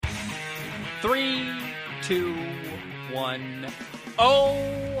Three, two, one.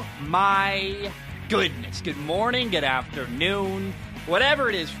 Oh my goodness. Good morning, good afternoon, whatever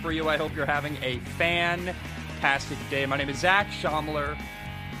it is for you. I hope you're having a fantastic day. My name is Zach Schaumler.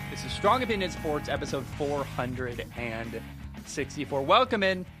 This is Strong Opinion Sports, episode 464. Welcome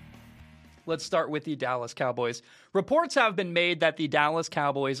in. Let's start with the Dallas Cowboys. Reports have been made that the Dallas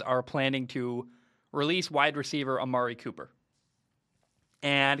Cowboys are planning to release wide receiver Amari Cooper.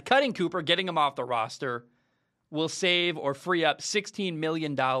 And cutting Cooper, getting him off the roster, will save or free up $16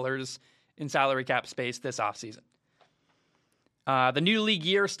 million in salary cap space this offseason. The new league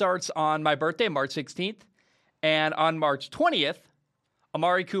year starts on my birthday, March 16th. And on March 20th,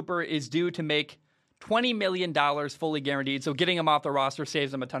 Amari Cooper is due to make $20 million fully guaranteed. So getting him off the roster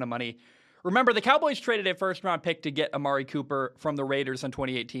saves him a ton of money. Remember, the Cowboys traded a first-round pick to get Amari Cooper from the Raiders in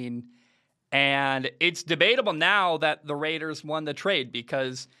 2018. And it's debatable now that the Raiders won the trade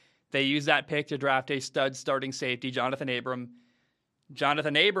because they used that pick to draft a stud starting safety, Jonathan Abram.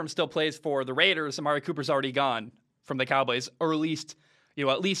 Jonathan Abram still plays for the Raiders. Amari Cooper's already gone from the Cowboys, or at least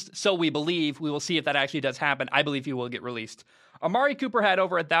so we believe. We will see if that actually does happen. I believe he will get released. Amari Cooper had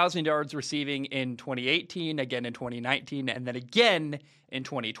over 1,000 yards receiving in 2018, again in 2019, and then again in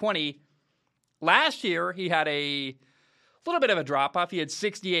 2020. Last year, he had a little bit of a drop-off. He had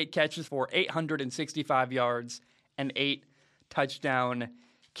 68 catches for 865 yards and 8 touchdown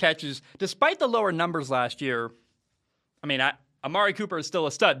catches. Despite the lower numbers last year, Amari Cooper is still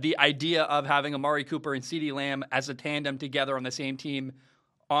a stud. The idea of having Amari Cooper and CeeDee Lamb as a tandem together on the same team,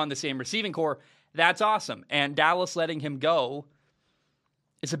 on the same receiving core, that's awesome. And Dallas letting him go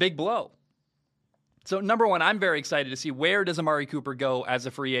is a big blow. So, number one, I'm very excited to see where does Amari Cooper go as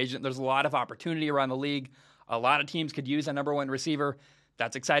a free agent. There's a lot of opportunity around the league. A lot of teams could use a number one receiver.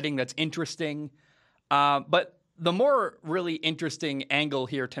 That's exciting. That's interesting. But the more really interesting angle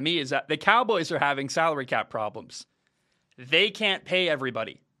here to me is that the Cowboys are having salary cap problems. They can't pay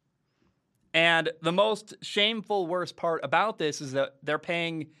everybody. And the most shameful, worst part about this is that they're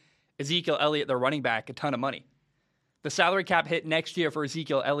paying Ezekiel Elliott, their running back, a ton of money. The salary cap hit next year for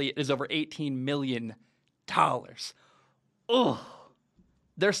Ezekiel Elliott is over $18 million. Ugh.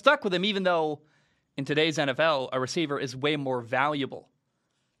 They're stuck with him even though in today's NFL, a receiver is way more valuable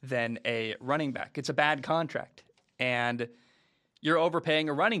than a running back. It's a bad contract, and you're overpaying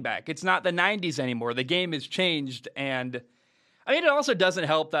a running back. It's not the 90s anymore. The game has changed, and it also doesn't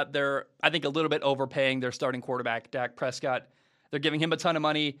help that they're, I think, a little bit overpaying their starting quarterback, Dak Prescott. They're giving him a ton of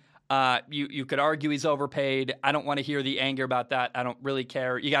money. You could argue he's overpaid. I don't want to hear the anger about that. I don't really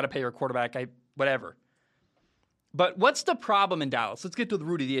care. You got to pay your quarterback, whatever. But what's the problem in Dallas? Let's get to the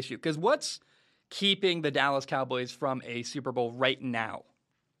root of the issue, because what's keeping the Dallas Cowboys from a Super Bowl right now?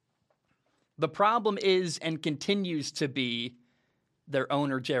 The problem is and continues to be their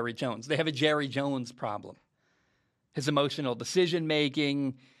owner, Jerry Jones. They have a Jerry Jones problem. His emotional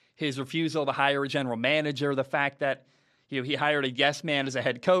decision-making, his refusal to hire a general manager, the fact that he hired a yes man as a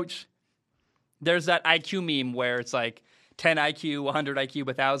head coach. There's that IQ meme where it's like 10 IQ, 100 IQ,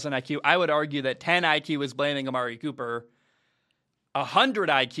 1,000 IQ. I would argue that 10 IQ is blaming Amari Cooper, 100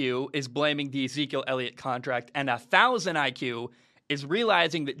 IQ is blaming the Ezekiel Elliott contract, and 1,000 IQ is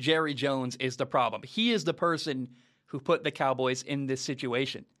realizing that Jerry Jones is the problem. He is the person who put the Cowboys in this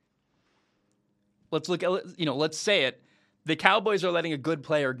situation. Let's say it. The Cowboys are letting a good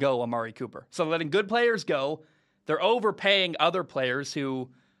player go, Amari Cooper. So letting good players go, they're overpaying other players who,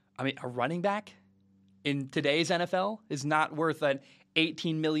 a running back in today's NFL is not worth an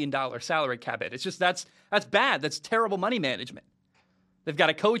 $18 million salary cap hit. It's just, that's bad. That's terrible money management. They've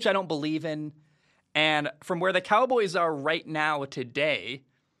got a coach I don't believe in. And from where the Cowboys are right now today,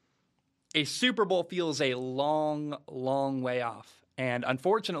 a Super Bowl feels a long, long way off. And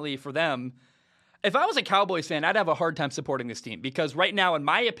unfortunately for them, if I was a Cowboys fan, I'd have a hard time supporting this team. Because right now, in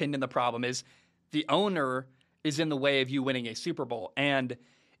my opinion, the problem is the owner is in the way of you winning a Super Bowl. And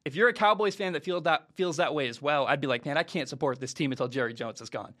if you're a Cowboys fan that feels that way as well, I'd be like, man, I can't support this team until Jerry Jones is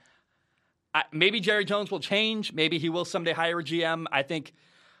gone. Maybe Jerry Jones will change. Maybe he will someday hire a GM. I think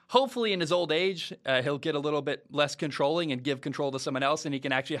hopefully in his old age, he'll get a little bit less controlling and give control to someone else, and he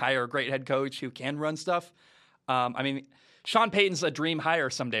can actually hire a great head coach who can run stuff. Sean Payton's a dream hire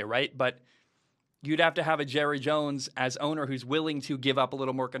someday, right? But you'd have to have a Jerry Jones as owner who's willing to give up a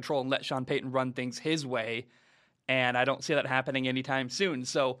little more control and let Sean Payton run things his way, and I don't see that happening anytime soon.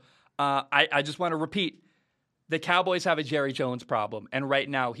 So I just want to repeat, the Cowboys have a Jerry Jones problem, and right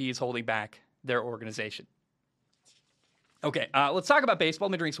now he's holding back their organization. Okay, let's talk about baseball.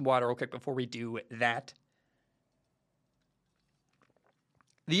 Let me drink some water real quick before we do that.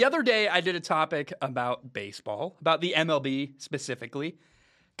 The other day, I did a topic about baseball, about the MLB specifically,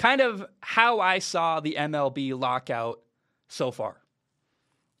 kind of how I saw the MLB lockout so far.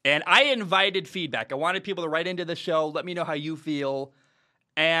 And I invited feedback. I wanted people to write into the show, let me know how you feel,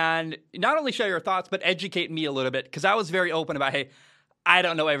 and not only share your thoughts, but educate me a little bit, because I was very open about, hey, I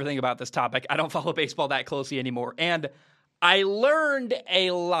don't know everything about this topic. I don't follow baseball that closely anymore. And I learned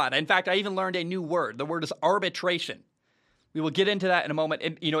a lot. In fact, I even learned a new word. The word is arbitration. We will get into that in a moment.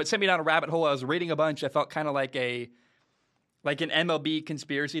 And, it sent me down a rabbit hole. I was reading a bunch. I felt kind of like an MLB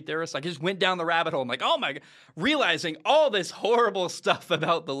conspiracy theorist. I just went down the rabbit hole. I'm like, oh my God, realizing all this horrible stuff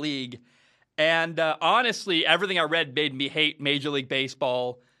about the league. And honestly, everything I read made me hate Major League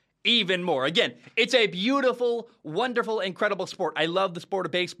Baseball even more. Again, it's a beautiful, wonderful, incredible sport. I love the sport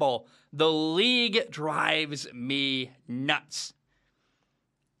of baseball. The league drives me nuts.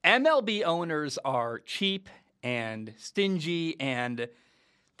 MLB owners are cheap and stingy, and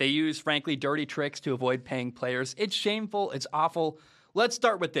they use, frankly, dirty tricks to avoid paying players. It's shameful. It's awful. Let's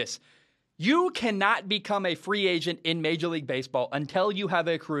start with this. You cannot become a free agent in Major League Baseball until you have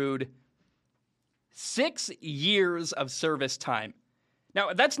accrued 6 years of service time.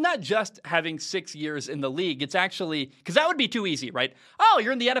 Now, that's not just having 6 years in the league. It's actually, because that would be too easy, right? Oh,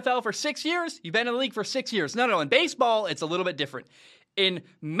 you're in the NFL for 6 years? You've been in the league for 6 years. No. In baseball, it's a little bit different. In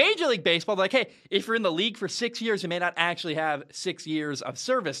Major League Baseball, they're like, hey, if you're in the league for 6 years, you may not actually have 6 years of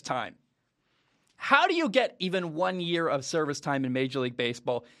service time. How do you get even 1 year of service time in Major League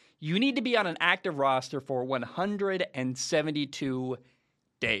Baseball? You need to be on an active roster for 172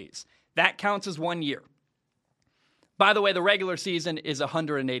 days. That counts as 1 year. By the way, the regular season is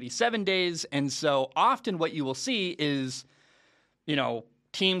 187 days, and so often what you will see is,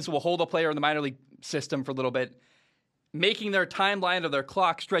 teams will hold a player in the minor league system for a little bit, making their timeline of their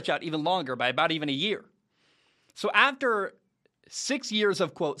clock stretch out even longer by about even a year. So after 6 years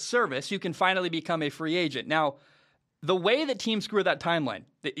of, quote, service, you can finally become a free agent. Now, the way that teams screw that timeline,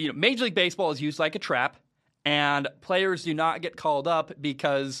 Major League Baseball is used like a trap, and players do not get called up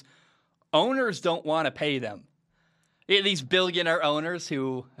because owners don't want to pay them. These billionaire owners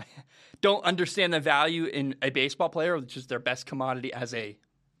who don't understand the value in a baseball player, which is their best commodity as a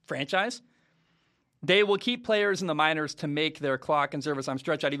franchise, they will keep players in the minors to make their clock and service time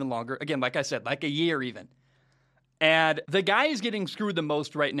stretch out even longer. Again, like I said, like a year even. And the guys getting screwed the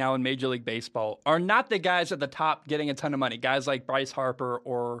most right now in Major League Baseball are not the guys at the top getting a ton of money, guys like Bryce Harper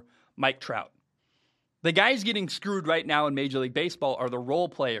or Mike Trout. The guys getting screwed right now in Major League Baseball are the role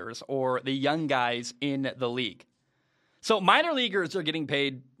players or the young guys in the league. So minor leaguers are getting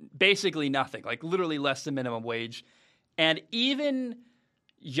paid basically nothing, like literally less than minimum wage. And even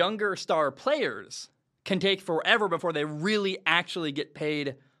younger star players can take forever before they really actually get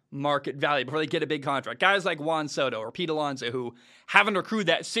paid market value, before they get a big contract. Guys like Juan Soto or Pete Alonso, who haven't accrued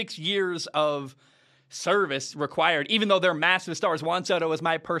that 6 years of service required, even though they're massive stars. Juan Soto is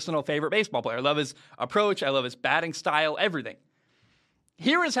my personal favorite baseball player. I love his approach. I love his batting style, everything.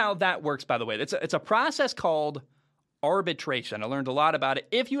 Here is how that works, by the way. It's a process called arbitration. I learned a lot about it.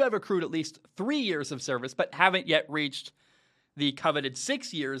 If you have accrued at least 3 years of service but haven't yet reached the coveted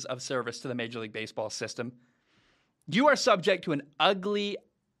 6 years of service to the Major League Baseball system, you are subject to an ugly,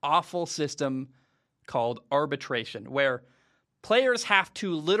 awful system called arbitration, where players have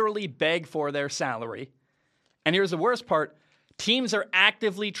to literally beg for their salary. And here's the worst part. Teams are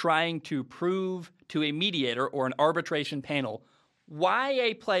actively trying to prove to a mediator or an arbitration panel why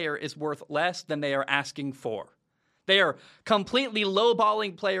a player is worth less than they are asking for. They are completely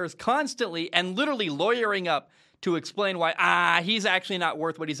lowballing players constantly and literally lawyering up to explain why, he's actually not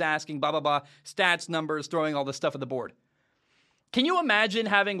worth what he's asking, blah, blah, blah, stats, numbers, throwing all this stuff at the board. Can you imagine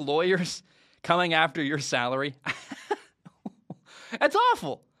having lawyers coming after your salary? That's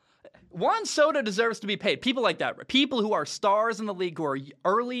awful. Juan Soto deserves to be paid. People like that, people who are stars in the league who are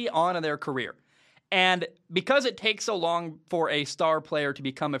early on in their career. And because it takes so long for a star player to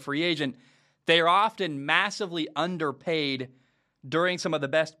become a free agent, they are often massively underpaid during some of the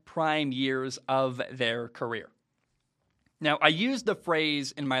best prime years of their career. Now, I used the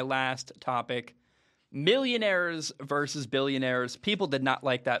phrase in my last topic, millionaires versus billionaires. People did not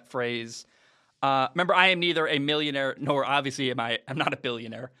like that phrase. Remember, I am neither a millionaire nor obviously I'm not a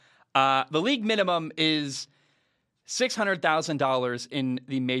billionaire. The league minimum is $600,000 in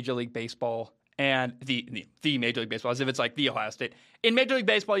the Major League Baseball and the Major League Baseball, as if it's like the Ohio State. In Major League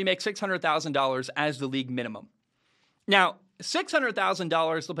Baseball, you make $600,000 as the league minimum. Now,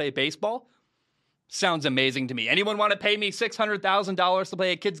 $600,000 to play baseball sounds amazing to me. Anyone want to pay me $600,000 to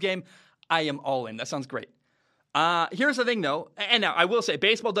play a kid's game? I am all in. That sounds great. Here's the thing, though. And now, I will say,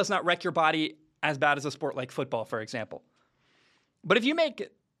 baseball does not wreck your body as bad as a sport like football, for example. But if you make,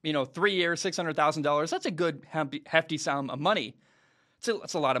 3 years, $600,000, that's a good hefty sum of money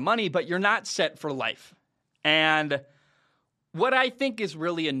It's a lot of money, but you're not set for life. And what I think is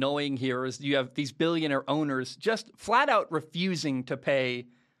really annoying here is you have these billionaire owners just flat out refusing to pay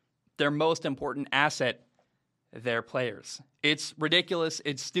their most important asset, their players. It's ridiculous.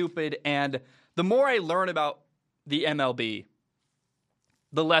 It's stupid. And the more I learn about the MLB,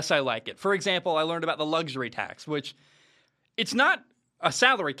 the less I like it. For example, I learned about the luxury tax, which it's not a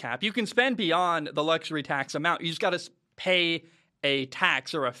salary cap. You can spend beyond the luxury tax amount. You just got to pay a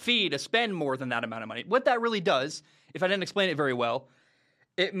tax or a fee to spend more than that amount of money. What that really does, if I didn't explain it very well,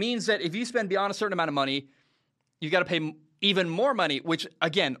 it means that if you spend beyond a certain amount of money, you got to pay even more money, which,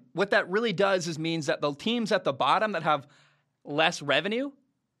 again, what that really does is means that the teams at the bottom that have less revenue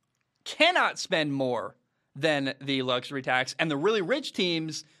cannot spend more than the luxury tax, and the really rich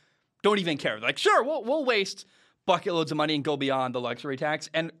teams don't even care. Like, sure, we'll waste bucket loads of money and go beyond the luxury tax,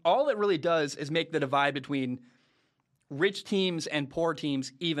 and all it really does is make the divide between rich teams and poor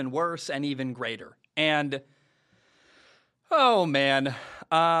teams even worse and even greater. And oh man,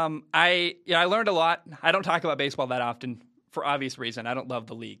 I learned a lot. I don't talk about baseball that often for obvious reason. I don't love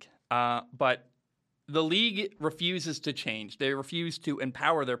the league, but the league refuses to change. They refuse to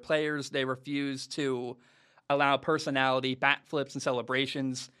empower their players. They refuse to allow personality, bat flips, and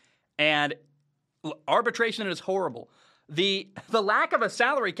celebrations. And arbitration is horrible. The lack of a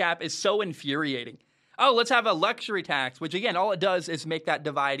salary cap is so infuriating. Oh, let's have a luxury tax, which again, all it does is make that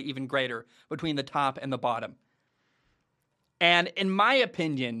divide even greater between the top and the bottom. And in my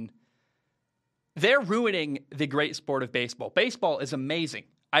opinion, they're ruining the great sport of baseball. Baseball is amazing.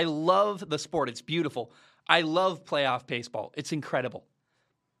 I love the sport. It's beautiful. I love playoff baseball. It's incredible.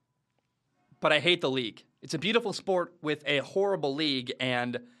 But I hate the league. It's a beautiful sport with a horrible league,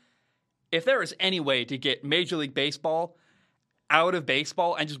 and if there is any way to get Major League Baseball out of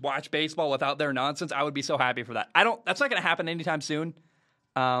baseball and just watch baseball without their nonsense, I would be so happy for that. That's not going to happen anytime soon,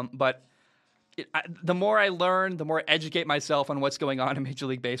 but the more I learn, the more I educate myself on what's going on in Major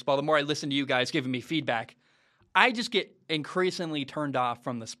League Baseball, the more I listen to you guys giving me feedback, I just get increasingly turned off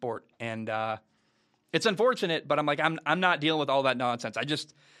from the sport, and it's unfortunate, but I'm like, I'm not dealing with all that nonsense.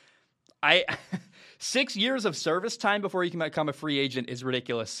 I 6 years of service time before you can become a free agent is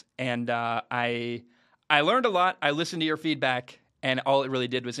ridiculous. And I learned a lot. I listened to your feedback, and all it really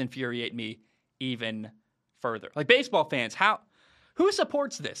did was infuriate me even further. Like, baseball fans, who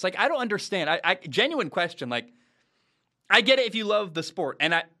supports this? Like, I don't understand. I genuine question. Like, I get it if you love the sport,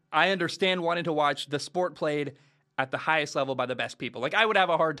 and I understand wanting to watch the sport played at the highest level by the best people. Like, I would have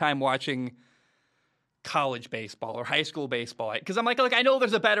a hard time watching college baseball or high school baseball because I'm like, I know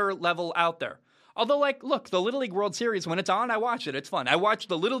there's a better level out there. Although, like, look, the Little League World Series, when it's on, I watch it. It's fun. I watch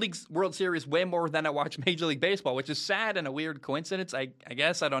the Little League World Series way more than I watch Major League Baseball, which is sad and a weird coincidence, I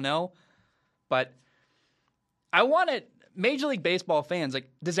guess. I don't know. But I want it. Major League Baseball fans, like,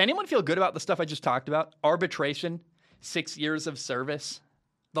 does anyone feel good about the stuff I just talked about? Arbitration, 6 years of service,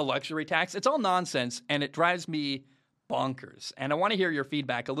 the luxury tax. It's all nonsense, and it drives me bonkers. And I want to hear your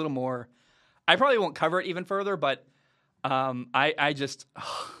feedback a little more. I probably won't cover it even further, but I just...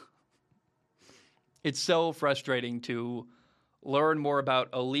 It's so frustrating to learn more about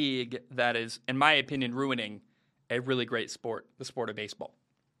a league that is, in my opinion, ruining a really great sport, the sport of baseball.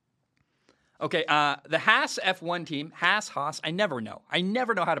 Okay, the Haas F1 team, Haas, I never know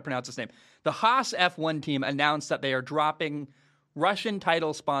how to pronounce this name. The Haas F1 team announced that they are dropping Russian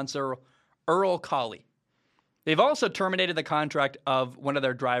title sponsor Ural Kali. They've also terminated the contract of one of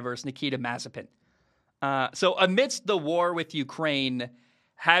their drivers, Nikita Mazepin. So amidst the war with Ukraine,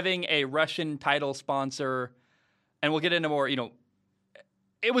 having a Russian title sponsor, and we'll get into more,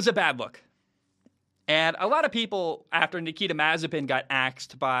 it was a bad look. And a lot of people, after Nikita Mazepin got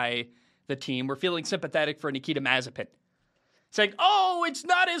axed by the team, were feeling sympathetic for Nikita Mazepin, saying, oh, it's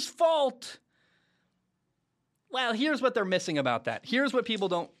not his fault. Well, here's what they're missing about that. Here's what people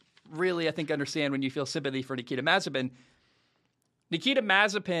don't really, I think, understand when you feel sympathy for Nikita Mazepin. Nikita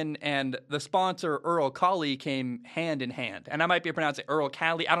Mazepin and the sponsor Ural Kali came hand in hand. And I might be pronouncing Ural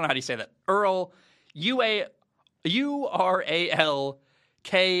Kali. I don't know how to say that. Ural, U-R-A-L-K-A-L-I.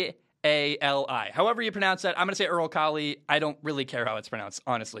 However you pronounce that, I'm going to say Ural Kali. I don't really care how it's pronounced,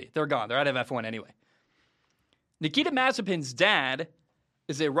 honestly. They're gone. They're out of F1 anyway. Nikita Mazepin's dad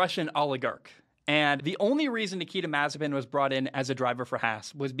is a Russian oligarch. And the only reason Nikita Mazepin was brought in as a driver for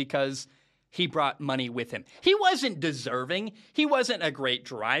Haas was because he brought money with him. He wasn't deserving. He wasn't a great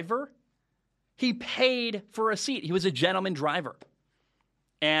driver. He paid for a seat. He was a gentleman driver.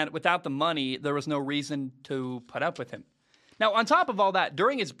 And without the money, there was no reason to put up with him. Now, on top of all that,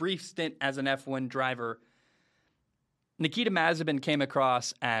 during his brief stint as an F1 driver, Nikita Mazepin came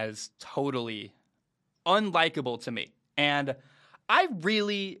across as totally unlikable to me. And I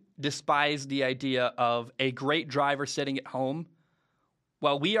really despise the idea of a great driver sitting at home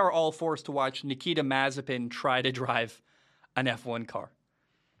while we are all forced to watch Nikita Mazepin try to drive an F1 car.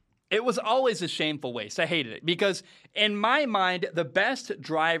 It was always a shameful waste. I hated it because in my mind, the best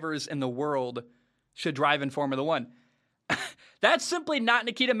drivers in the world should drive in Formula One. That's simply not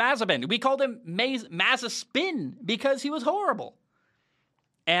Nikita Mazepin. We called him Mazespin because he was horrible.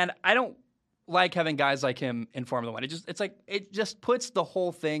 And I don't like having guys like him in Formula One. It just puts the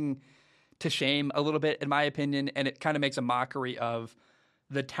whole thing to shame a little bit, in my opinion, and it kind of makes a mockery of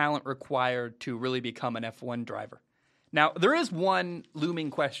the talent required to really become an F1 driver. Now, there is one looming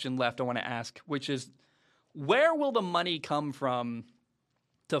question left I want to ask, which is, where will the money come from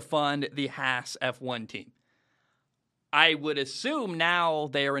to fund the Haas F1 team? I would assume now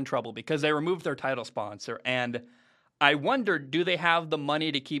they are in trouble because they removed their title sponsor, and I wondered, do they have the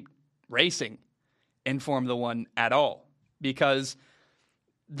money to keep racing in Formula One at all? Because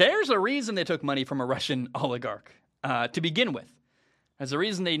there's a reason they took money from a Russian oligarch to begin with. There's a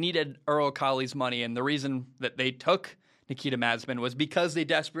reason they needed Earl Colley's money, and the reason that they took Nikita Mazepin was because they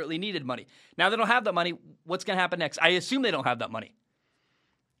desperately needed money. Now they don't have that money. What's going to happen next? I assume they don't have that money.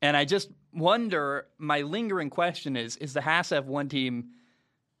 And I just wonder, my lingering question is the Haas F1 team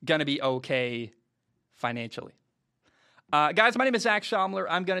going to be okay financially? Guys, my name is Zach Schaumler.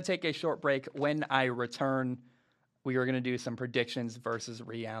 I'm going to take a short break. When I return, we are going to do some predictions versus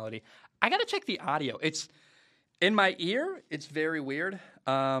reality. I got to check the audio. It's in my ear. It's very weird.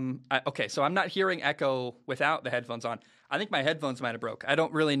 Okay, so I'm not hearing echo without the headphones on. I think my headphones might have broke. I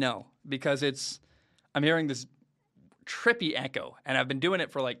don't really know because I'm hearing this trippy echo, and I've been doing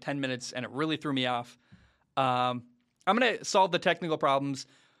it for like 10 minutes, and it really threw me off. I'm going to solve the technical problems,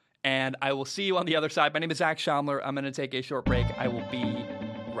 and I will see you on the other side. My name is Zach Schaumler. I'm going to take a short break. I will be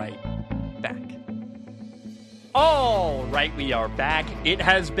right back. All right, we are back. It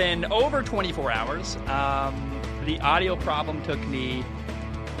has been over 24 hours. The audio problem took me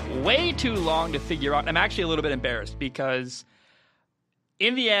way too long to figure out. I'm actually a little bit embarrassed because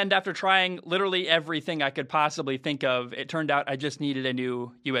in the end, after trying literally everything I could possibly think of, it turned out I just needed a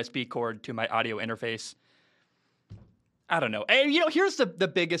new USB cord to my audio interface. I don't know. And, here's the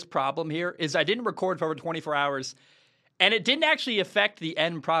biggest problem here is I didn't record for over 24 hours, and it didn't actually affect the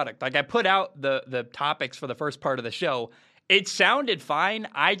end product. Like, I put out the topics for the first part of the show. It sounded fine.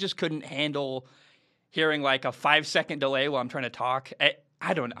 I just couldn't handle hearing like a 5-second delay while I'm trying to talk.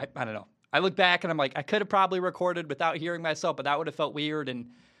 I don't know. I look back and I'm like, I could have probably recorded without hearing myself, but that would have felt weird. And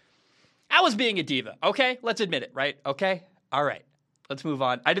I was being a diva. Okay, let's admit it, right? Okay, all right, let's move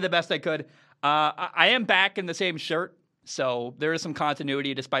on. I did the best I could. I am back in the same shirt, so there is some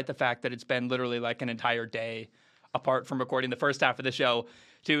continuity despite the fact that it's been literally like an entire day apart from recording the first half of the show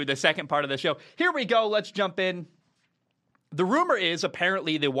to the second part of the show. Here we go. Let's jump in. The rumor is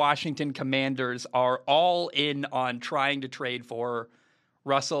apparently the Washington Commanders are all in on trying to trade for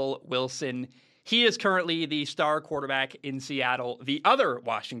Russell Wilson. He is currently the star quarterback in Seattle, the other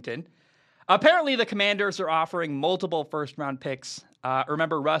Washington. Apparently, the Commanders are offering multiple first-round picks.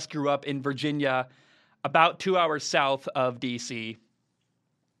 Remember, Russ grew up in Virginia, about 2 hours south of D.C.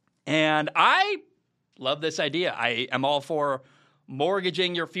 And I love this idea. I am all for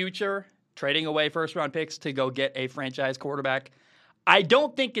mortgaging your future, trading away first-round picks to go get a franchise quarterback. I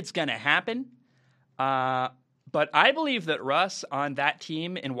don't think it's going to happen. But I believe that Russ on that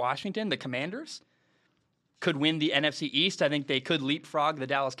team in Washington, the Commanders, could win the NFC East. I think they could leapfrog the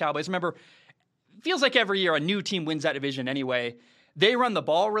Dallas Cowboys. Remember, it feels like every year a new team wins that division anyway. They run the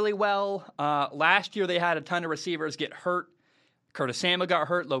ball really well. Last year they had a ton of receivers get hurt. Curtis Samuel got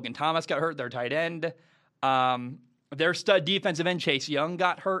hurt. Logan Thomas got hurt, their tight end. Their stud defensive end, Chase Young,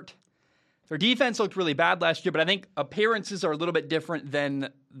 got hurt. Their defense looked really bad last year, but I think appearances are a little bit different than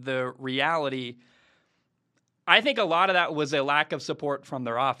the reality. I think a lot of that was a lack of support from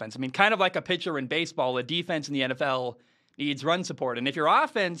their offense. I mean, kind of like a pitcher in baseball, a defense in the NFL needs run support. And if your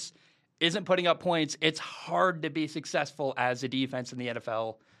offense isn't putting up points, it's hard to be successful as a defense in the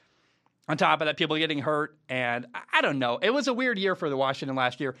NFL. On top of that, people getting hurt. And I don't know. It was a weird year for the Washington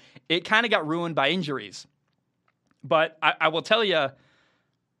last year. It kind of got ruined by injuries. But I will tell you,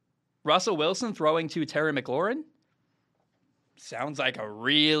 Russell Wilson throwing to Terry McLaurin sounds like a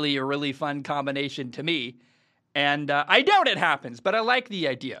really, really fun combination to me. And I doubt it happens, but I like the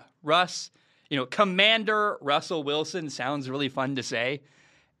idea. Russ, Commander Russell Wilson sounds really fun to say.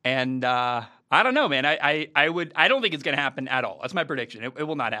 And I don't know, man. I don't think it's going to happen at all. That's my prediction. It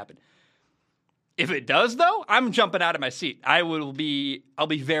will not happen. If it does, though, I'm jumping out of my seat. I'll be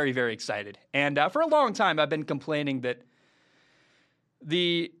very, very excited. And for a long time, I've been complaining that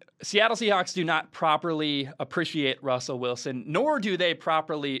the Seattle Seahawks do not properly appreciate Russell Wilson, nor do they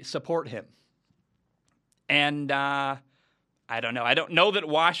properly support him. And I don't know. I don't know that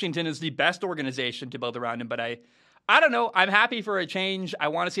Washington is the best organization to build around him, but I don't know. I'm happy for a change. I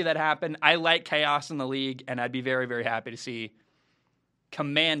want to see that happen. I like chaos in the league, and I'd be very, very happy to see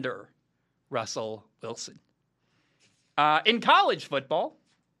Commander Russell Wilson. In college football,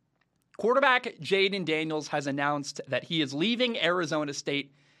 quarterback Jayden Daniels has announced that he is leaving Arizona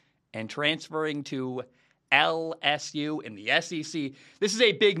State and transferring to LSU in the SEC. This is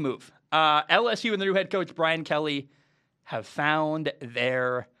a big move. LSU and their new head coach, Brian Kelly, have found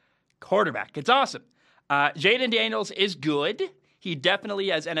their quarterback. It's awesome. Jayden Daniels is good. He definitely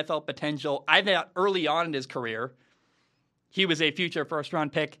has NFL potential. I thought early on in his career, he was a future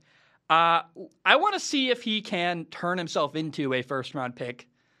first-round pick. I want to see if he can turn himself into a first-round pick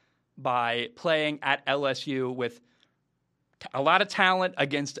by playing at LSU with a lot of talent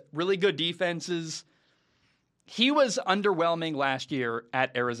against really good defenses. He was underwhelming last year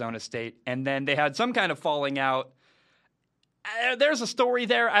at Arizona State, and then they had some kind of falling out. There's a story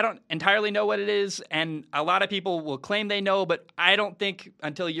there. I don't entirely know what it is, and a lot of people will claim they know, but I don't think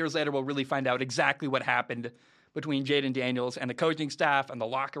until years later we'll really find out exactly what happened between Jayden Daniels and the coaching staff and the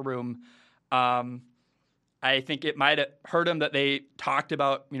locker room. I think it might have hurt him that they talked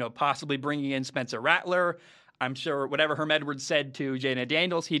about, possibly bringing in Spencer Rattler. I'm sure whatever Herm Edwards said to Jayden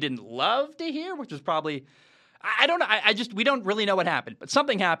Daniels, he didn't love to hear, which was probably, I don't know. We don't really know what happened, but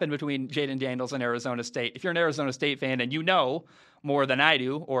something happened between Jayden Daniels and Arizona State. If you're an Arizona State fan and you know more than I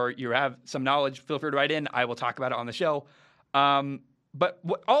do, or you have some knowledge, feel free to write in. I will talk about it on the show. But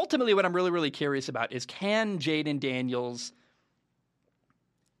ultimately what I'm really, really curious about is, can Jayden Daniels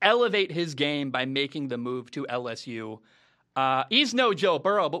elevate his game by making the move to LSU? He's no Joe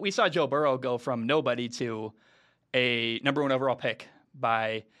Burrow, but we saw Joe Burrow go from nobody to a number 1 overall pick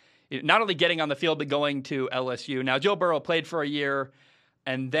by not only getting on the field, but going to LSU. Now, Joe Burrow played for a year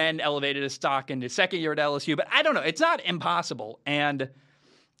and then elevated his stock in his second year at LSU, but I don't know. It's not impossible. And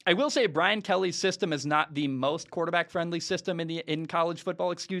I will say Brian Kelly's system is not the most quarterback-friendly system in college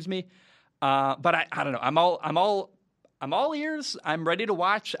football, but I don't know. I'm all ears. I'm ready to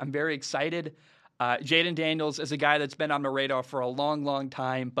watch. I'm very excited. Jayden Daniels is a guy that's been on my radar for a long, long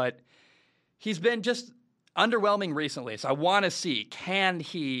time, but he's been just underwhelming recently. So I want to see, can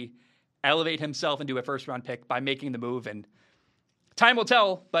he elevate himself into a first-round pick by making the move? And time will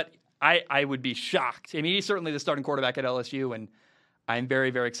tell, but I would be shocked. I mean, he's certainly the starting quarterback at LSU, and I'm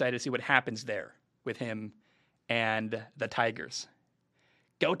very, very excited to see what happens there with him and the Tigers.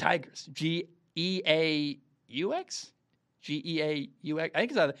 Go Tigers. G-E-A-U-X? G-E-A-U-X. I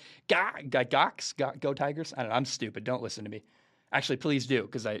think it's Gox. Go Tigers. I don't know. I'm stupid. Don't listen to me. Actually, please do,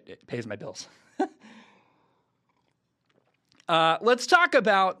 because it pays my bills. Let's talk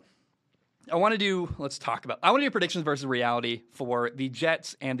about I want to do predictions versus reality for the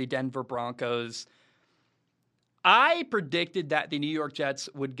Jets and the Denver Broncos. I predicted that the New York Jets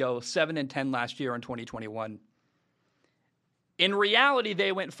would go 7-10 last year in 2021. In reality,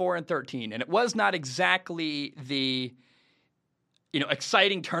 they went 4-13, and it was not exactly the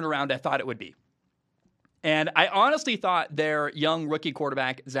exciting turnaround I thought it would be. And I honestly thought their young rookie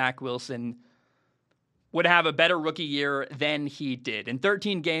quarterback, Zach Wilson, would have a better rookie year than he did. In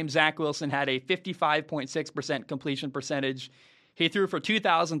 13 games, Zach Wilson had a 55.6% completion percentage. He threw for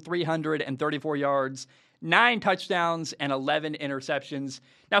 2,334 yards, 9 touchdowns, and 11 interceptions.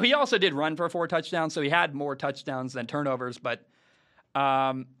 Now, he also did run for 4 touchdowns, so he had more touchdowns than turnovers, but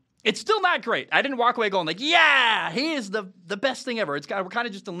it's still not great. I didn't walk away going like, yeah, he is the best thing ever. We're kind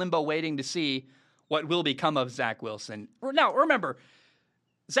of just in limbo waiting to see what will become of Zach Wilson. Now, remember,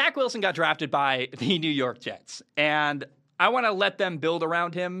 Zach Wilson got drafted by the New York Jets, and I want to let them build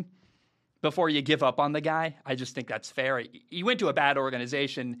around him before you give up on the guy. I just think that's fair. He went to a bad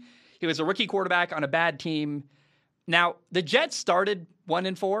organization. He was a rookie quarterback on a bad team. Now, the Jets started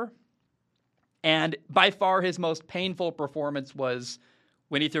 1-4, and by far his most painful performance was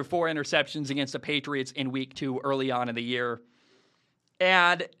when he threw 4 interceptions against the Patriots in week 2 early on in the year.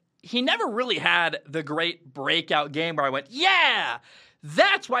 And he never really had the great breakout game where I went, yeah,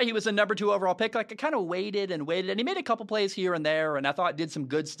 that's why he was a number 2 overall pick. Like, I kind of waited, and he made a couple plays here and there, and I thought did some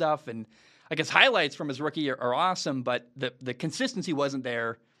good stuff. And I guess highlights from his rookie year are awesome, but the consistency wasn't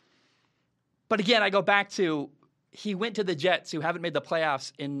there. But again, I go back to he went to the Jets, who haven't made the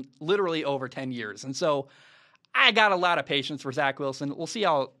playoffs in literally over 10 years. And so I got a lot of patience for Zach Wilson. We'll see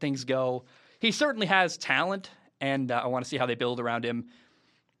how things go. He certainly has talent, and I want to see how they build around him.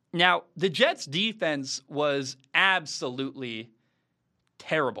 Now, the Jets' defense was absolutely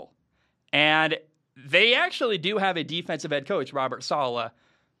terrible. And they actually do have a defensive head coach, Robert Saleh.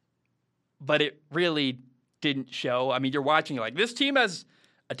 but it really didn't show. I mean, you're watching like this team has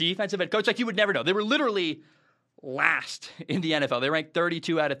a defensive head coach like you would never know. They were literally last in the NFL. They ranked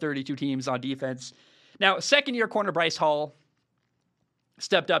 32 out of 32 teams on defense. Now, second-year corner Bryce Hall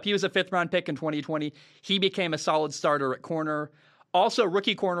stepped up. He was a fifth-round pick in 2020. He became a solid starter at corner. Also,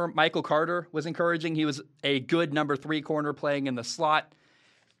 rookie corner Michael Carter was encouraging. He was a good number 3 corner playing in the slot.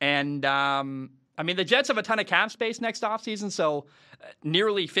 And, I mean, the Jets have a ton of cap space next offseason, so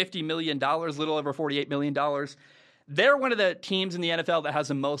nearly $50 million, little over $48 million. They're one of the teams in the NFL that has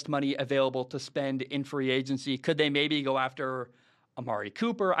the most money available to spend in free agency. Could they maybe go after Amari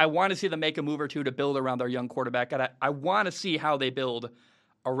Cooper? I want to see them make a move or two to build around their young quarterback. And I want to see how they build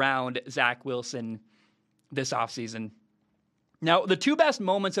around Zach Wilson this offseason. Now, the 2 best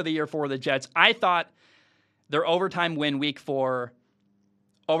moments of the year for the Jets, I thought their overtime win week 4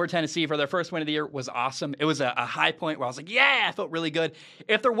 over Tennessee for their first win of the year was awesome. It was a high point where I was like, yeah, I felt really good.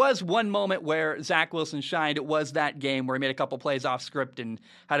 If there was one moment where Zach Wilson shined, it was that game where he made a couple plays off script and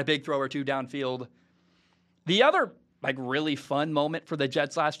had a big throw or 2 downfield. The other really fun moment for the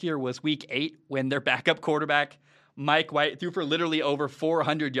Jets last year was week 8 when their backup quarterback, Mike White, threw for literally over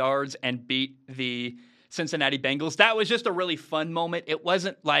 400 yards and beat the Cincinnati Bengals. That was just a really fun moment. It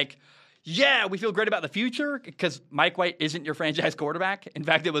wasn't like, yeah, we feel great about the future because Mike White isn't your franchise quarterback. In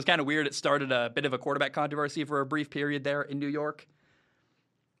fact, it was kind of weird. It started a bit of a quarterback controversy for a brief period there in New York.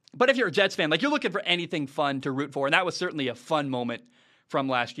 But if you're a Jets fan, like you're looking for anything fun to root for, and that was certainly a fun moment from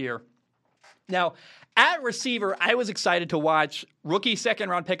last year. Now, at receiver, I was excited to watch rookie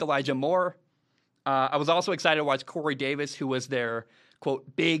second-round pick Elijah Moore. I was also excited to watch Corey Davis, who was their,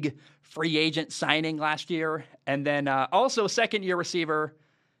 quote, big free agent signing last year. And then also second-year receiver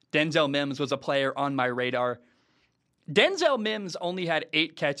Denzel Mims was a player on my radar. Denzel Mims only had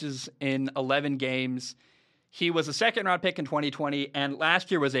 8 catches in 11 games. He was a second-round pick in 2020, and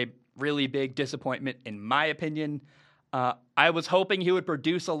last year was a really big disappointment, in my opinion. I was hoping he would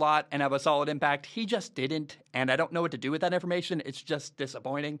produce a lot and have a solid impact. He just didn't, and I don't know what to do with that information. It's just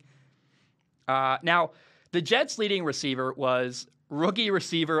disappointing. Now, the Jets' leading receiver was rookie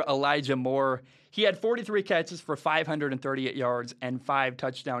receiver Elijah Moore. He had 43 catches for 538 yards and 5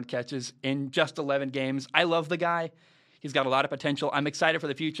 touchdown catches in just 11 games. I love the guy. He's got a lot of potential. I'm excited for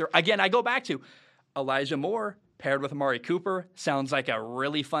the future. Again, I go back to Elijah Moore paired with Amari Cooper. Sounds like a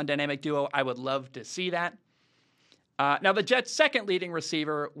really fun dynamic duo. I would love to see that. Now, the Jets' second leading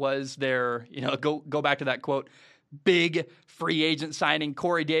receiver was their, go back to that quote, big free agent signing,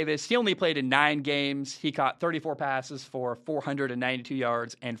 Corey Davis. He only played in 9 games. He caught 34 passes for 492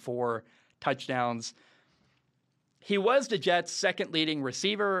 yards and 4 touchdowns. He was the Jets' second leading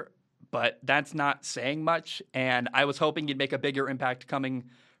receiver, but that's not saying much. And I was hoping he'd make a bigger impact coming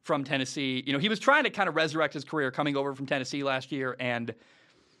from Tennessee. He was trying to kind of resurrect his career coming over from Tennessee last year, and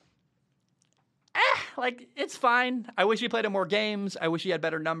it's fine. I wish he played in more games. I wish he had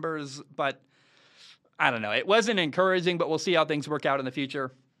better numbers, but I don't know. It wasn't encouraging, but we'll see how things work out in the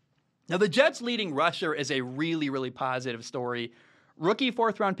future. Now, the Jets' leading rusher is a really, really positive story. Rookie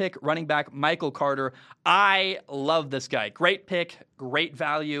 4th-round pick, running back Michael Carter. I love this guy. Great pick, great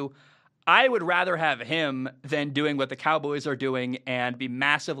value. I would rather have him than doing what the Cowboys are doing and be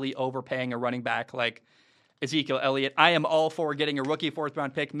massively overpaying a running back like Ezekiel Elliott. I am all for getting a rookie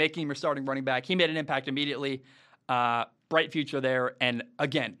 4th-round pick, making him your starting running back. He made an impact immediately. Bright future there. And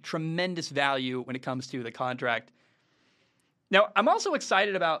again, tremendous value when it comes to the contract. Now, I'm also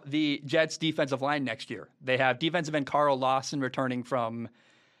excited about the Jets' defensive line next year. They have defensive end Carl Lawson returning from...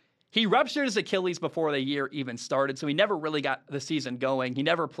 He ruptured his Achilles before the year even started, so he never really got the season going. He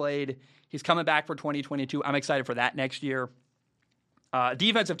never played. He's coming back for 2022. I'm excited for that next year.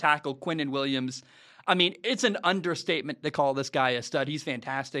 Defensive tackle Quinnen Williams. I mean, it's an understatement to call this guy a stud. He's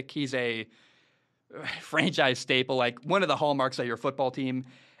fantastic. He's a franchise staple, like one of the hallmarks of your football team.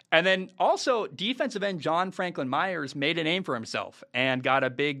 And then also defensive end John Franklin Myers made a name for himself and got a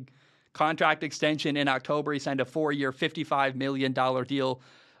big contract extension in October. He signed a 4-year, $55 million deal,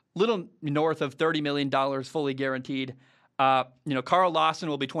 little north of $30 million fully guaranteed. Carl Lawson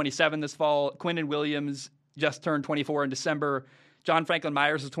will be 27 this fall. Quinnen Williams just turned 24 in December. John Franklin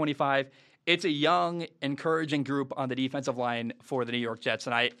Myers is 25. It's a young, encouraging group on the defensive line for the New York Jets.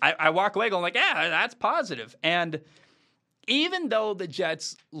 And I walk away going like, yeah, that's positive. And even though the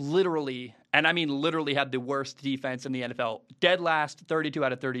Jets literally, and I mean literally, had the worst defense in the NFL, dead last, 32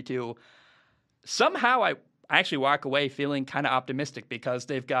 out of 32, somehow I actually walk away feeling kind of optimistic because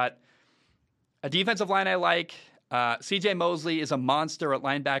they've got a defensive line I like. C.J. Mosley is a monster at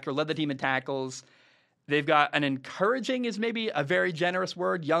linebacker, led the team in tackles. They've got an encouraging is maybe a very generous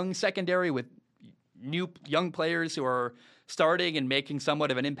word, young secondary with new young players who are starting and making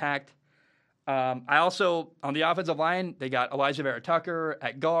somewhat of an impact. I also, on the offensive line, they got Elijah Vera Tucker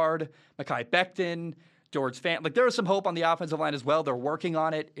at guard, Mekhi Becton, George Fant. Like, there is some hope on the offensive line as well. They're working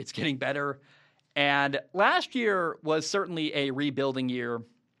on it. It's getting better. And last year was certainly a rebuilding year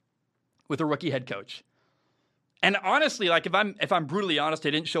with a rookie head coach. And honestly, like if I'm brutally honest,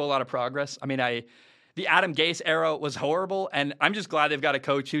 they didn't show a lot of progress. I mean, the Adam Gase era was horrible, and I'm just glad they've got a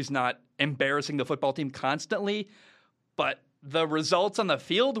coach who's not embarrassing the football team constantly. But the results on the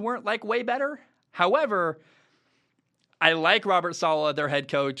field weren't like way better. However, I like Robert Saleh, their head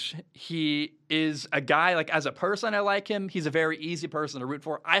coach. He is a guy, like as a person, I like him. He's a very easy person to root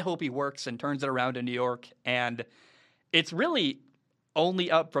for. I hope he works and turns it around in New York. And it's really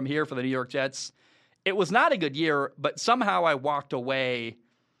only up from here for the New York Jets. It was not a good year, but somehow I walked away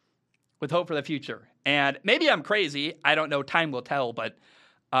with hope for the future. And maybe I'm crazy. I don't know. Time will tell. But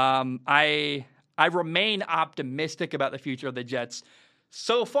I remain optimistic about the future of the Jets.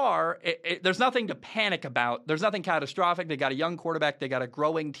 So far, there's nothing to panic about. There's nothing catastrophic. They got a young quarterback. They got a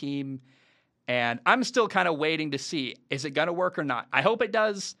growing team. And I'm still kind of waiting to see, is it going to work or not? I hope it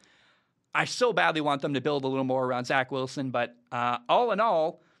does. I so badly want them to build a little more around Zach Wilson. But all in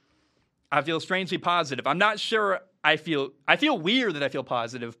all, I feel strangely positive. I'm not sure I feel weird that I feel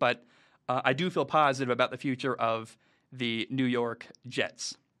positive, but I do feel positive about the future of the New York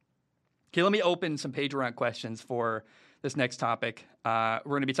Jets. Okay, let me open some Patreon questions for this next topic. We're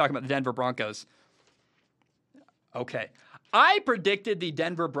going to be talking about the Denver Broncos. Okay. I predicted the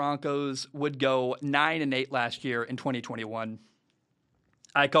Denver Broncos would go 9-8 last year in 2021.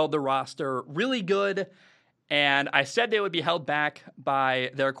 I called the roster really good, and I said they would be held back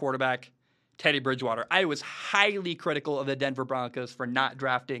by their quarterback, Teddy Bridgewater. I was highly critical of the Denver Broncos for not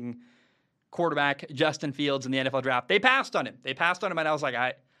drafting quarterback Justin Fields in the NFL draft. They passed on him. And I was like,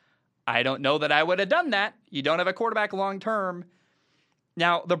 I don't know that I would have done that. You don't have a quarterback long term.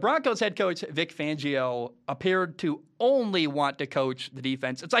 Now, the Broncos head coach, Vic Fangio, appeared to only want to coach the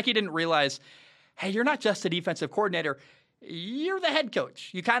defense. It's like he didn't realize, hey, you're not just a defensive coordinator. You're the head coach.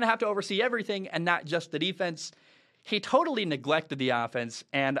 You kind of have to oversee everything and not just the defense. He totally neglected the offense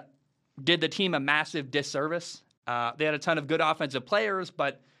and did the team a massive disservice. They had a ton of good offensive players,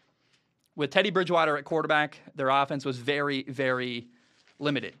 but with Teddy Bridgewater at quarterback, their offense was very, very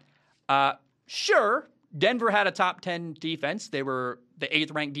limited. Sure, Denver had a top 10 defense. They were the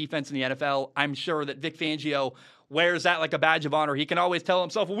 8th ranked defense in the NFL. I'm sure that Vic Fangio wears that like a badge of honor. He can always tell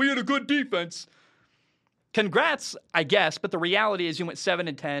himself, well, we had a good defense. Congrats, I guess, but the reality is you went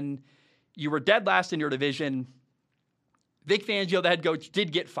 7-10. You were dead last in your division. Vic Fangio, the head coach,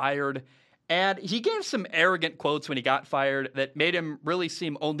 did get fired, and he gave some arrogant quotes when he got fired that made him really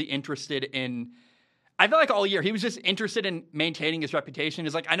seem only interested in, I feel like all year he was just interested in maintaining his reputation.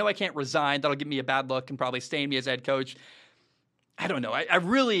 He's like, I know I can't resign. That'll give me a bad look and probably stain me as head coach. I don't know. I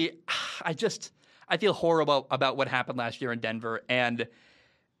feel horrible about what happened last year in Denver. And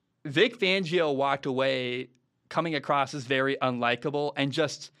Vic Fangio walked away coming across as very unlikable and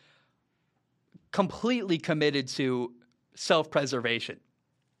just completely committed to self-preservation.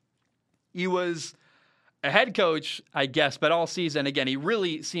 He was a head coach, I guess, but all season, again, he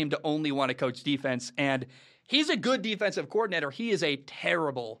really seemed to only want to coach defense. And he's a good defensive coordinator. He is a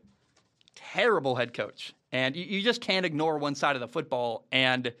terrible, terrible head coach. And you just can't ignore one side of the football.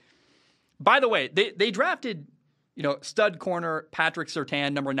 And by the way, they drafted, stud corner Patrick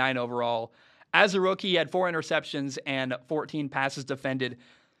Surtain, number 9 overall. As a rookie, he had 4 interceptions and 14 passes defended.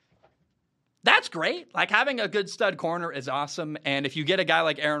 That's great. Like, having a good stud corner is awesome. And if you get a guy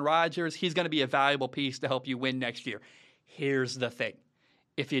like Aaron Rodgers, he's going to be a valuable piece to help you win next year. Here's the thing.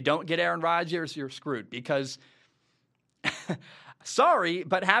 If you don't get Aaron Rodgers, you're screwed because, sorry,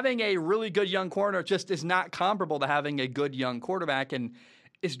 but having a really good young corner just is not comparable to having a good young quarterback. And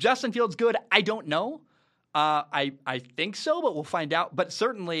is Justin Fields good? I don't know. I think so, but we'll find out. But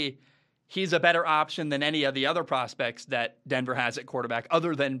certainly, he's a better option than any of the other prospects that Denver has at quarterback,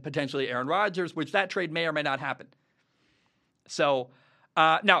 other than potentially Aaron Rodgers, which that trade may or may not happen. So,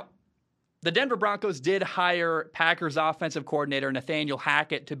 now, the Denver Broncos did hire Packers offensive coordinator Nathaniel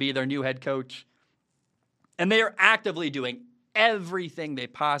Hackett to be their new head coach. And they are actively doing everything they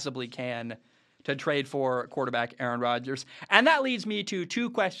possibly can to trade for quarterback Aaron Rodgers. And that leads me to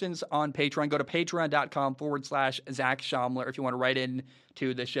 2 questions on Patreon. Go to patreon.com/Zach Schaumler if you want to write in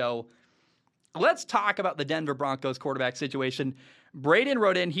to the show. Let's talk about the Denver Broncos quarterback situation. Braden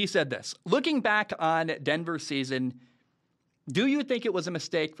wrote in, he said this: looking back on Denver's season, do you think it was a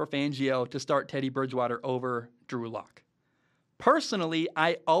mistake for Fangio to start Teddy Bridgewater over Drew Lock? Personally,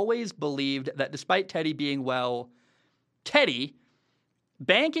 I always believed that despite Teddy being well, Teddy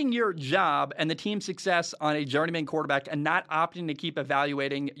banking your job and the team's success on a journeyman quarterback and not opting to keep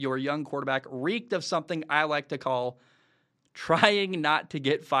evaluating your young quarterback reeked of something I like to call trying not to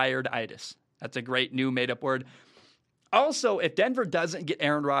get fired-itis. That's a great new made-up word. Also, if Denver doesn't get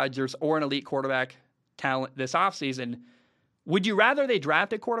Aaron Rodgers or an elite quarterback talent this offseason, would you rather they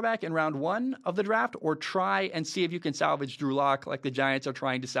draft a quarterback in round 1 of the draft or try and see if you can salvage Drew Lock like the Giants are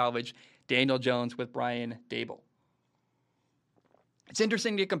trying to salvage Daniel Jones with Brian Daboll? It's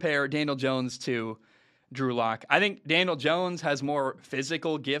interesting to compare Daniel Jones to Drew Lock. I think Daniel Jones has more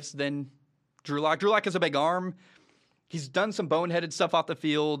physical gifts than Drew Lock. Drew Lock has a big arm. He's done some boneheaded stuff off the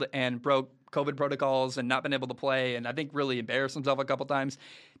field and broke COVID protocols and not been able to play, and I think really embarrassed himself a couple times.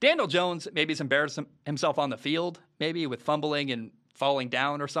 Daniel Jones maybe has embarrassed himself on the field, maybe with fumbling and falling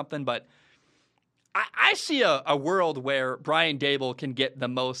down or something, but I see a world where Brian Daboll can get the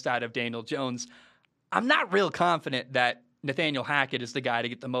most out of Daniel Jones. I'm not real confident that Nathaniel Hackett is the guy to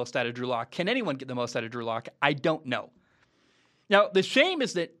get the most out of Drew Lock. Can anyone get the most out of Drew Lock? I don't know. Now, the shame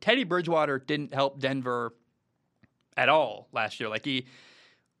is that Teddy Bridgewater didn't help Denver at all last year. Like, he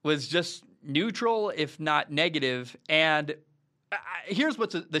was just neutral, if not negative. And here's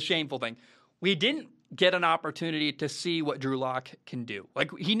what's the shameful thing. We didn't get an opportunity to see what Drew Lock can do.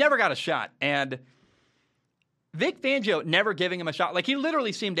 Like, he never got a shot. And Vic Fangio never giving him a shot. Like, he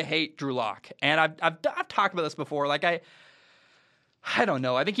literally seemed to hate Drew Lock. And I've talked about this before. Like, I don't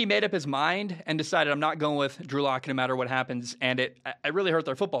know. I think he made up his mind and decided I'm not going with Drew Lock no matter what happens. And it really hurt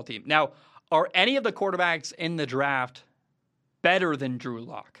their football team. Now, are any of the quarterbacks in the draft better than Drew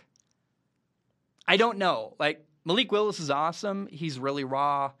Lock? I don't know. Like, Malik Willis is awesome. He's really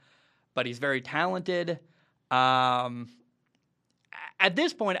raw, but he's very talented. At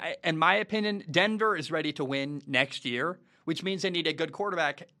this point, in my opinion, Denver is ready to win next year, which means they need a good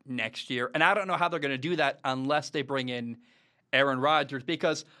quarterback next year. And I don't know how they're going to do that unless they bring in Aaron Rodgers,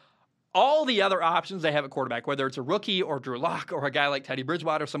 because all the other options they have at quarterback, whether it's a rookie or Drew Lock or a guy like Teddy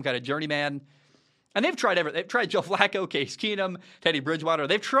Bridgewater, some kind of journeyman, and they've tried everything. They've tried Joe Flacco, Case Keenum, Teddy Bridgewater.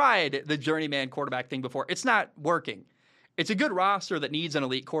 They've tried the journeyman quarterback thing before. It's not working. It's a good roster that needs an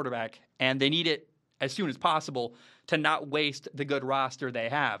elite quarterback, and they need it as soon as possible to not waste the good roster they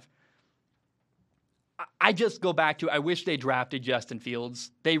have. I just go back to, I wish they drafted Justin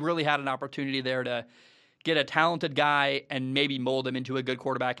Fields. They really had an opportunity there to get a talented guy and maybe mold him into a good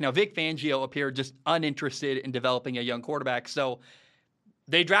quarterback. Now, Vic Fangio appeared just uninterested in developing a young quarterback, so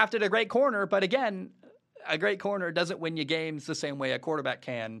they drafted a great corner, but again, a great corner doesn't win you games the same way a quarterback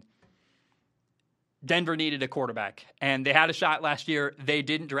can. Denver needed a quarterback, and they had a shot last year. They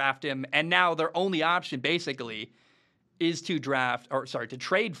didn't draft him, and now their only option basically is to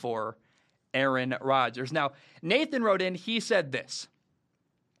trade for Aaron Rodgers. Now, Nathan wrote in, he said this: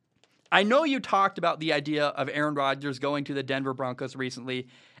 I know you talked about the idea of Aaron Rodgers going to the Denver Broncos recently,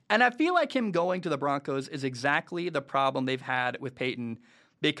 and I feel like him going to the Broncos is exactly the problem they've had with Peyton,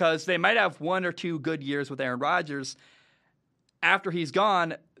 because they might have 1 or 2 good years with Aaron Rodgers. After he's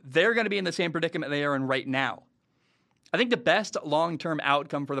gone, they're going to be in the same predicament they are in right now. I think the best long-term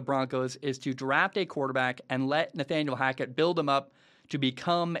outcome for the Broncos is to draft a quarterback and let Nathaniel Hackett build him up to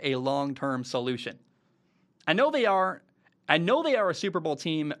become a long-term solution. I know they are a Super Bowl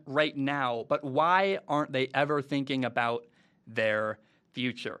team right now, but why aren't they ever thinking about their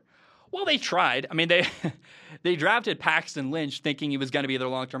future? Well, they tried. I mean, they drafted Paxton Lynch thinking he was going to be their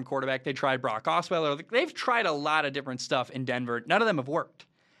long-term quarterback. They tried Brock Osweiler. They've tried a lot of different stuff in Denver. None of them have worked.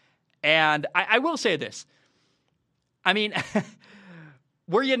 And I will say this. I mean,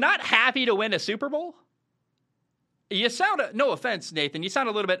 were you not happy to win a Super Bowl? You sound, no offense, Nathan, you sound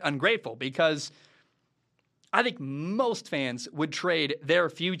a little bit ungrateful, because I think most fans would trade their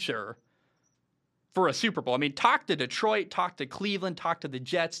future for a Super Bowl. I mean, talk to Detroit, talk to Cleveland, talk to the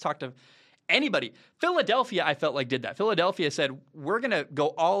Jets, talk to anybody. Philadelphia, I felt like, did that. Philadelphia said, we're going to go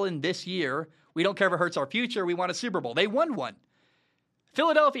all in this year. We don't care if it hurts our future. We want a Super Bowl. They won one.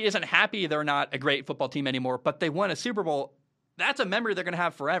 Philadelphia isn't happy they're not a great football team anymore, but they won a Super Bowl. That's a memory they're going to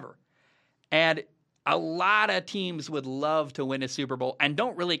have forever. And a lot of teams would love to win a Super Bowl and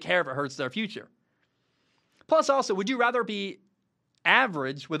don't really care if it hurts their future. Plus, also, would you rather be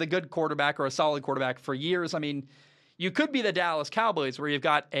average with a good quarterback or a solid quarterback for years? I mean, you could be the Dallas Cowboys, where you've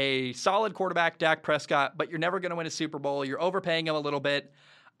got a solid quarterback, Dak Prescott, but you're never going to win a Super Bowl. You're overpaying him a little bit.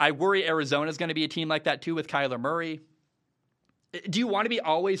 I worry Arizona's going to be a team like that too with Kyler Murray. Do you want to be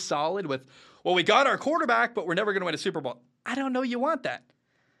always solid with, well, we got our quarterback, but we're never going to win a Super Bowl? I don't know you want that.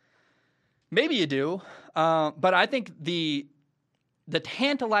 Maybe you do, but I think the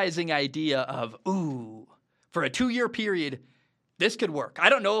tantalizing idea of, for a 2-year period, this could work. I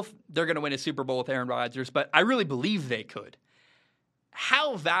don't know if they're going to win a Super Bowl with Aaron Rodgers, but I really believe they could.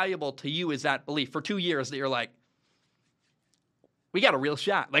 how valuable to you is that belief for 2 years that you're like, we got a real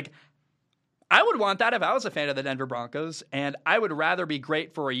shot? Like, I would want that if I was a fan of the Denver Broncos, and I would rather be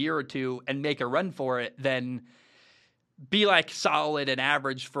great for a year or two and make a run for it than be like solid and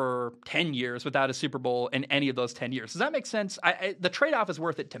average for 10 years without a Super Bowl in any of those 10 years. Does that make sense? The trade-off is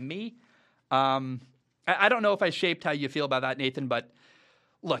worth it to me. I don't know if I shaped how you feel about that, Nathan, but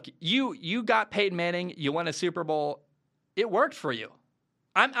look, you got Peyton Manning, you won a Super Bowl. It worked for you.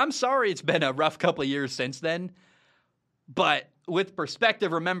 I'm sorry it's been a rough couple of years since then, but with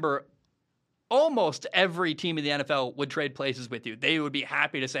perspective, remember, almost every team in the NFL would trade places with you. They would be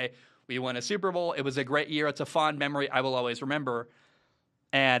happy to say, we won a Super Bowl. It was a great year. It's a fond memory I will always remember.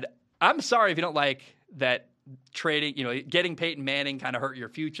 And I'm sorry if you don't like that trading, getting Peyton Manning kind of hurt your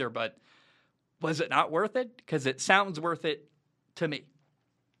future, but was it not worth it? Because it sounds worth it to me.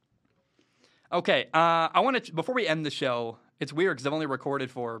 Okay, I want to, before we end the show, it's weird because I've only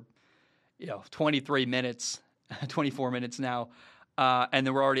recorded for, 23 minutes, 24 minutes now. And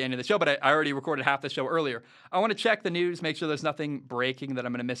then we're already ending the show, but I already recorded half the show earlier. I want to check the news, make sure there's nothing breaking that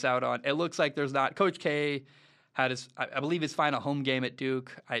I'm going to miss out on. It looks like there's not. Coach K had I believe his final home game at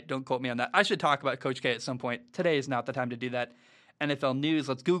Duke. Don't quote me on that. I should talk about Coach K at some point. Today is not the time to do that. NFL news,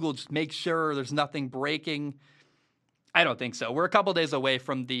 let's Google, just make sure there's nothing breaking. I don't think so. We're a couple days away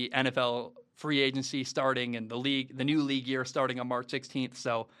from the NFL free agency starting and the new league year starting on March 16th.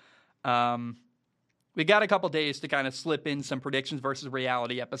 So, we got a couple days to kind of slip in some predictions versus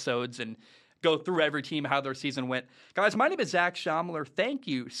reality episodes and go through every team, how their season went. Guys, my name is Zach Schaumler. Thank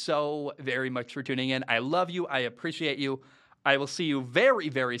you so very much for tuning in. I love you. I appreciate you. I will see you very,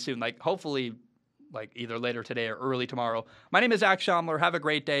 very soon, hopefully either later today or early tomorrow. My name is Zach Schaumler. Have a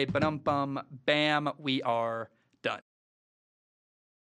great day. Ba-dum-bum. Bam. We are